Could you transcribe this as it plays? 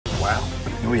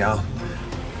we are.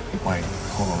 Wait,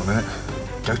 hold on a minute.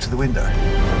 Go to the window.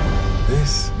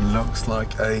 This looks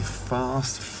like a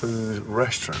fast food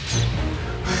restaurant.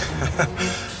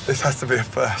 This has to be a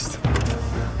first.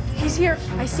 He's here.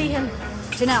 I see him.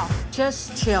 Janelle,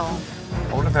 just chill.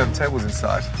 I wonder if they have tables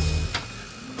inside.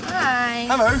 Hi.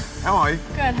 Hello, how are you?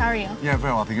 Good, how are you? Yeah,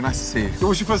 very well, thank you. Nice to see you.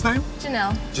 What's your first name?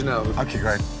 Janelle. Janelle. Okay,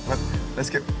 great. But let's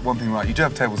get one thing right. You do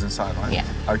have tables inside, right? Yeah.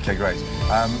 Okay, great.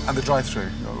 And the drive-through,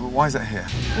 why is that here?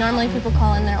 Normally people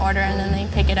call in their order and then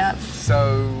they pick it up.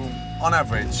 So, on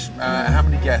average, how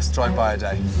many guests drive by a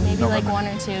day? Maybe like one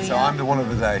or two, So yeah. I'm the one of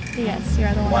the day. Yes,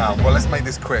 you're the one. Wow, of the well, day. let's make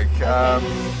this quick.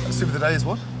 Soup of the day is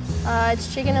what?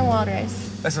 It's chicken and wild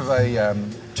rice. Let's have a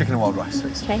chicken and wild rice,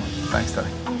 please. Okay. Thanks,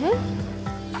 darling.